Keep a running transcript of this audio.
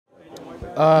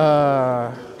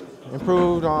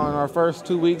Improved on our first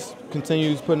 2 weeks,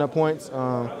 continues putting up points,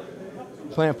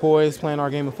 playing poised, playing our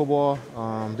game of football,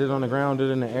 did it on the ground, did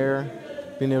it in the air,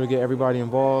 being able to get everybody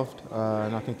involved,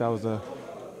 and I think that was the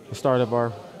start of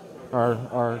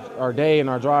our day and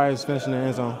our drives, finishing in the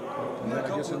end zone. And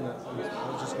I guess I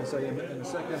was just going to say, in the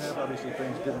second half, obviously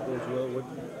things didn't go as well.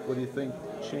 What do you think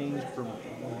changed from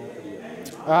one half to the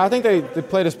other? I think they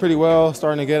played us pretty well,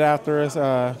 starting to get after us,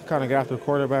 kind of got after the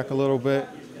quarterback a little bit,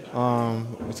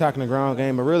 attacking the ground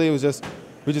game. But really, we just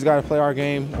got to play our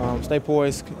game, stay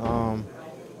poised.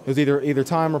 It was either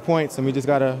time or points, and we just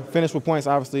got to finish with points,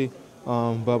 obviously.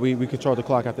 But we controlled the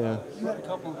clock at the end. You had a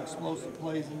couple of explosive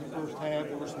plays in the first half.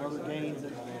 There were some other gains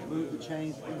that moved the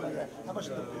chains, things like that. How much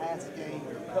did the pass game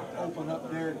help open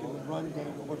up Derek in the run game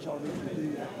and what y'all need to do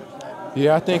in that first half?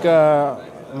 Yeah, I think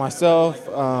myself,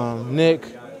 Nick,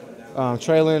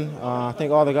 Traylon, I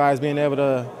think all the guys being able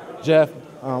to, Jeff,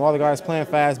 all the guys playing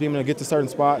fast, being able to get to certain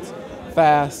spots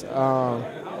fast,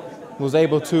 was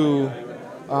able to.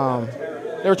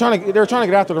 They were trying to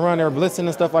get after the run. They were blitzing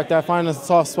and stuff like that, finding the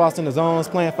soft spots in the zones,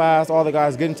 playing fast. All the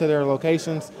guys getting to their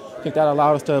locations. I think that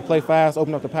allowed us to play fast,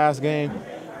 open up the pass game,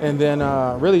 and then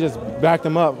really just back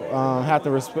them up. Have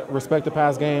to respect the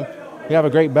pass game. We have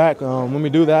a great back. When we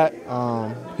do that,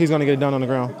 he's going to get it done on the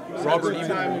ground. Robert,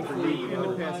 timing for you in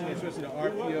the passing, especially the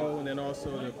RPO and then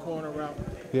also the corner route.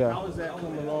 Yeah. How does that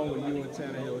come along with you and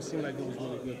Tannehill? It seemed like it was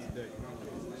really good today.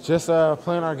 Just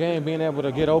playing our game, being able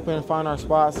to get open, find our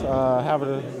spots, have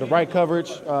the right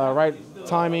coverage, right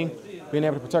timing, being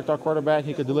able to protect our quarterback.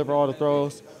 He could deliver all the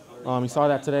throws. You saw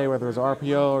that today, whether it was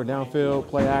RPO or downfield,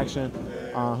 play action.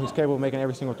 He's capable of making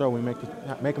every single throw. We make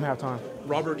him have time.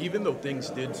 Robert, even though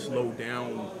things did slow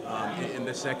down in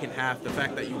the second half, the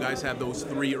fact that you guys had those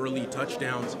 3 early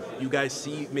touchdowns, you guys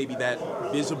see maybe that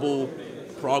visible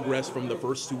progress from the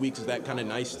first 2 weeks. Is that kind of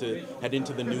nice to head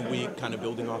into the new week, kind of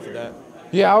building off of that?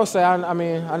 Yeah, I would say. I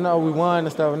mean, I know we won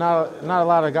and stuff. Not a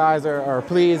lot of guys are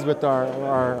pleased with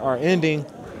our ending.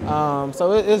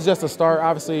 So it's just a start.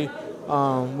 Obviously,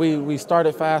 we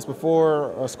started fast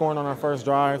before scoring on our first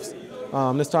drives.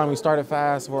 This time we started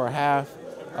fast for a half.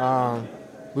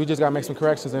 We just got to make some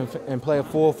corrections and play a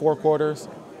full 4 quarters.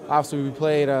 Obviously, we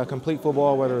played complete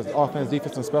football, whether it's offense,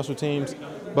 defense, and special teams.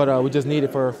 But we just need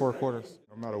it for 4 quarters.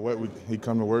 No matter what, he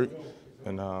come to work,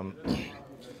 and.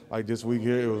 Like this week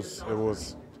here, it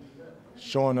was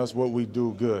showing us what we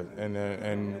do good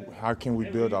and how can we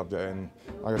build off that. And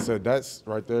like I said, that's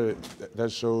right there.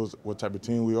 That shows what type of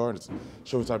team we are. It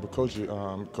shows what type of coach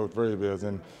Coach Brady is.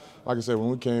 And like I said, when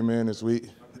we came in this week,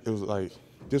 it was like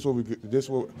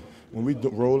when we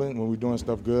rolling, when we doing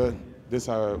stuff good. This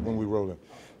how when we rolling.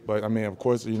 But I mean, of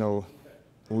course, you know,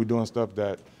 when we doing stuff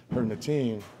that hurting the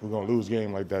team, we're gonna lose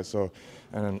game like that. So,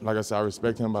 and like I said, I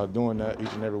respect him by doing that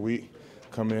each and every week.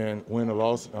 Come in, win or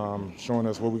loss, showing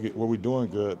us what we're doing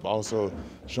good, but also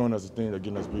showing us the things that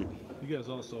getting us beat. You guys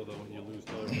also, though, when you lose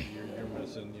you're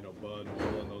missing, Bud and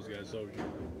Will and those guys. So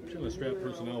you're kind of strapped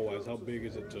personnel-wise. How big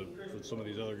is it for some of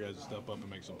these other guys to step up and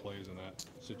make some plays in that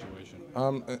situation?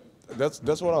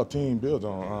 That's what our team builds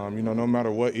on. No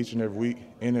matter what, each and every week,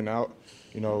 in and out,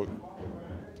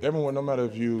 everyone, no matter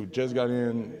if you just got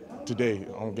in today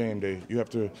on game day, you have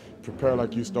to prepare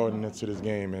like you starting into this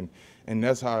game, and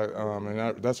that's how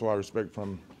that's what I respect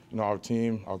from our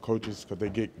team, our coaches, because they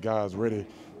get guys ready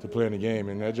to play in the game,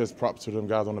 and that just props to them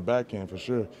guys on the back end for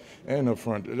sure, and up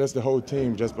front. That's the whole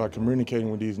team just by communicating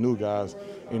with these new guys.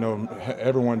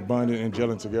 Everyone bonding and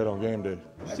gelling together on game day.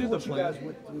 What you guys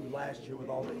went through last year with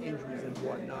all the injuries and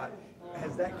whatnot,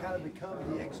 has that kind of become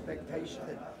the expectation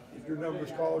that if your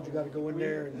number's called, you got to go in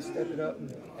there and step it up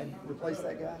and replace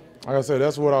that guy? Like I said,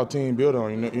 that's what our team built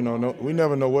on. We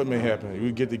never know what may happen.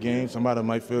 We get the game, somebody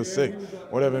might feel sick,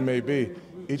 whatever it may be.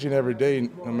 Each and every day,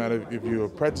 no matter if you're a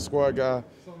practice squad guy,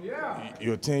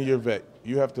 you're a 10-year vet.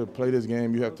 You have to play this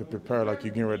game. You have to prepare like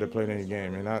you're getting ready to play any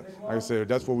game. And like I said,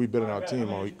 that's what we built our team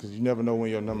on, because you never know when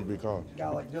your number be called. A guy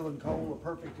like Dylan Cole, a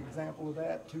perfect example of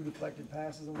that. 2 deflected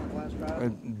passes on the last drive.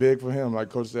 And big for him, like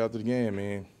Coach said after the game,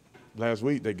 man. Last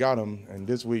week they got him, and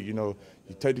this week, you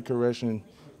take the correction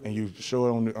and you show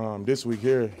it on this week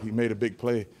here. He made a big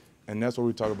play, and that's what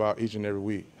we talk about each and every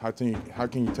week. How can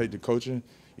you take the coaching,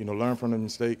 learn from the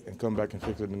mistake and come back and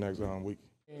fix it the next week?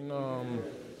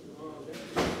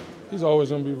 He's always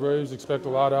going to be brave. Expect a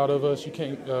lot out of us. You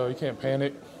can't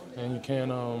panic, and you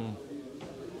can't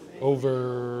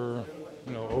over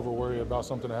worry about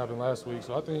something that happened last week.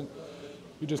 So I think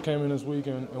we just came in this week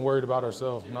and worried about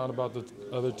ourselves, not about the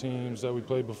other teams that we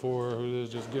played before. Who is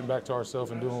just getting back to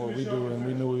ourselves and doing what we do, and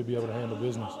we knew we'd be able to handle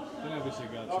business. They obviously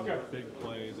got some big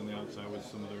plays on the outside with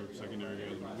some of their secondary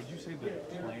guys. Would you say the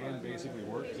plan basically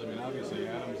works? I mean, obviously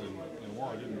Adams and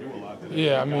Waller didn't do a lot today.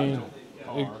 Yeah, I mean,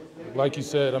 like you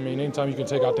said, I mean, anytime you can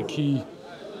take out their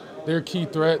key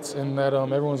threats and that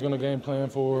everyone's going to game plan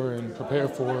for and prepare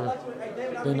for,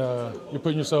 then you're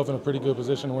putting yourself in a pretty good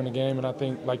position to win the game. And I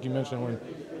think, like you mentioned, when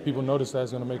people notice that,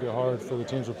 it's going to make it hard for the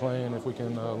teams we're playing if we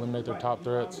can eliminate their top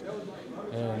threats.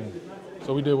 And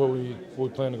so we did what we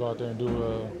planned to go out there and do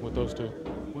with those two.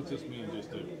 What's this mean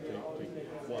just to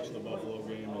flush the Buffalo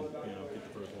game and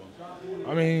get the first one?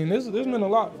 I mean, this meant a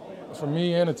lot for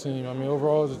me and the team. I mean,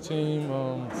 overall as a team,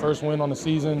 first win on the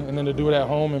season, and then to do it at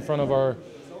home in front of our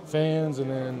fans,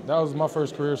 and then that was my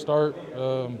first career start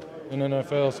in the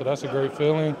NFL, so that's a great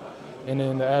feeling. And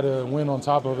then to add a win on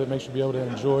top of it makes you be able to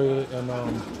enjoy it, and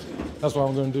that's what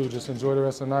I'm going to do, just enjoy the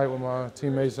rest of the night with my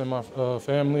teammates and my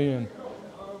family, and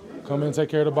come in and take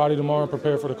care of the body tomorrow and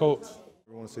prepare for the Colts.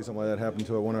 We want to see something like that happen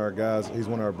to one of our guys. He's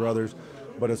one of our brothers,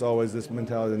 but it's always this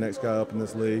mentality, the next guy up in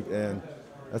this league, and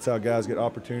that's how guys get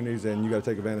opportunities, and you got to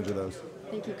take advantage of those.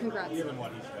 Thank you. Congrats. Given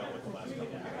what he's dealt with the last couple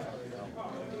of years,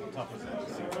 how tough is that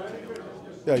to see?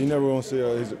 Yeah, you never want to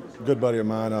see he's a good buddy of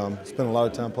mine. Spent a lot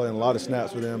of time playing a lot of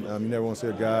snaps with him. You never want to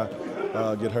see a guy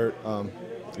get hurt.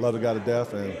 Love the guy to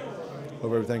death, and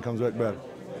hope everything comes back better.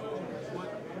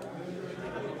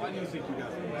 Why do you think you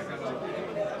guys went back out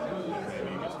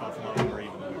against Buffalo or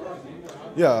even?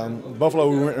 Yeah, Buffalo,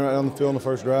 we went right on the field in the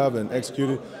first drive and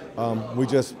executed. We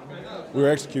were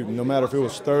executing. No matter if it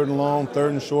was third and long,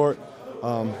 third and short,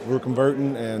 we were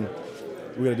converting, and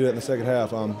we got to do that in the second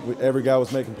half. Every guy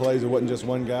was making plays. It wasn't just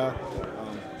one guy.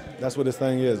 That's what this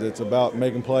thing is. It's about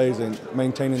making plays and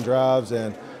maintaining drives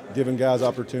and giving guys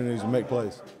opportunities to make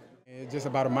plays. It's just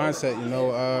about a mindset,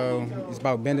 it's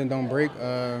about bend and don't break.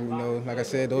 Like I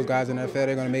said, those guys in the NFL,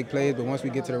 they're going to make plays, but once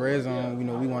we get to the red zone,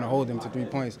 we want to hold them to 3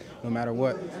 points no matter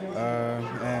what.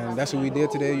 And that's what we did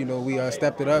today. We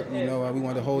stepped it up. We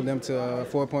wanted to hold them to a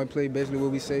 4-point play, basically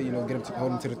what we say, hold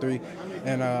them to the 3.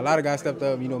 And a lot of guys stepped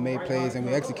up, made plays, and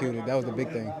we executed. That was the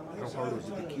big thing. How hard was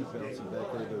it to keep bouncing back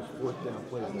after those fourth down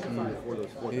plays? How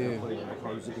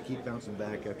hard was it to keep bouncing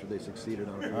back after they succeeded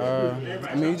on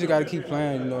it? You just got to keep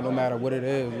playing, no matter what it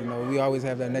is. We always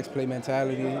have that next play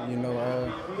mentality.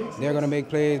 They're going to make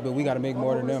plays, but we got to make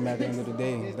more than them at the end of the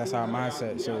day. That's our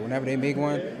mindset. So whenever they make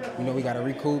one, we got to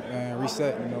recoup and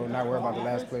reset, not worry about the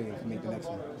last play and make the next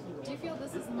one. Do you feel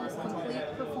this is the most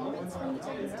complete performance from the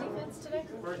Titans defense today?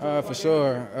 For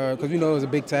sure, because it was a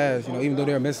big task. Even though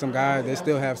they're missing some guys, they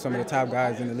still have some of the top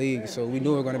guys in the league. So we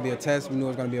knew it was going to be a test. We knew it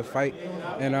was going to be a fight,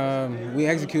 and we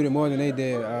executed more than they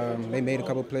did. They made a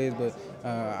couple plays, but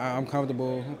I'm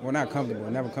comfortable. Well, not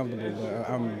comfortable, never comfortable, but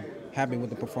I'm happy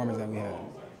with the performance that we had.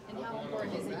 And how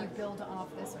important is it you build off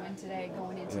this win today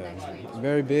going into next week? It's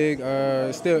very big.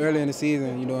 It's still early in the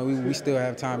season. We still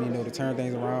have time, to turn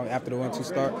things around after the 1-2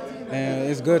 start. And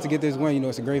it's good to get this win.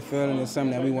 It's a great feeling. It's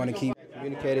something that we want to keep.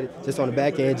 Communicated just on the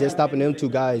back end, just stopping them two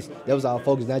guys. That was our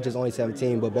focus, not just only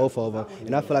 17, but both of them.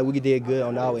 And I feel like we did good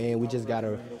on our end. We just got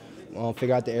to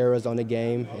figure out the errors on the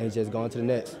game and just go on to the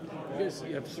next.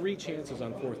 You have 3 chances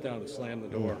on 4th down to slam the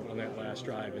door on that last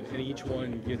drive, and each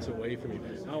one gets away from you.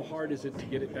 How hard is it to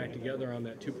get it back together on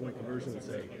that 2-point conversion and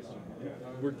say,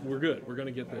 we're good, we're going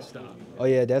to get this stop? Oh,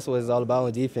 yeah, that's what it's all about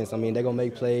on defense. They're going to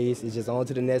make plays. It's just on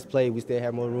to the next play. We still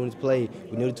have more room to play.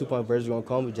 We knew the 2-point conversion was going to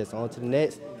come, but just on to the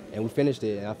next. And we finished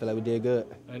it, and I feel like we did good.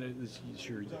 And it's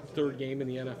your 3rd game in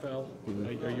the NFL.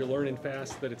 Are you learning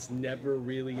fast that it's never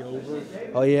really over?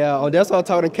 Oh, yeah. That's what I was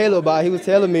talking to Caleb about. He was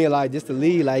telling me, just to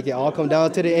lead, it all come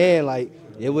down to the end.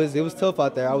 It was tough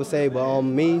out there, I would say. But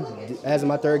me, as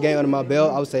my 3rd game under my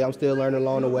belt, I would say I'm still learning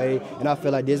along the way. And I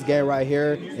feel like this game right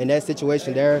here, in that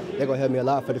situation there, they're going to help me a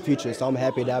lot for the future. So I'm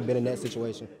happy that I've been in that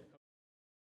situation.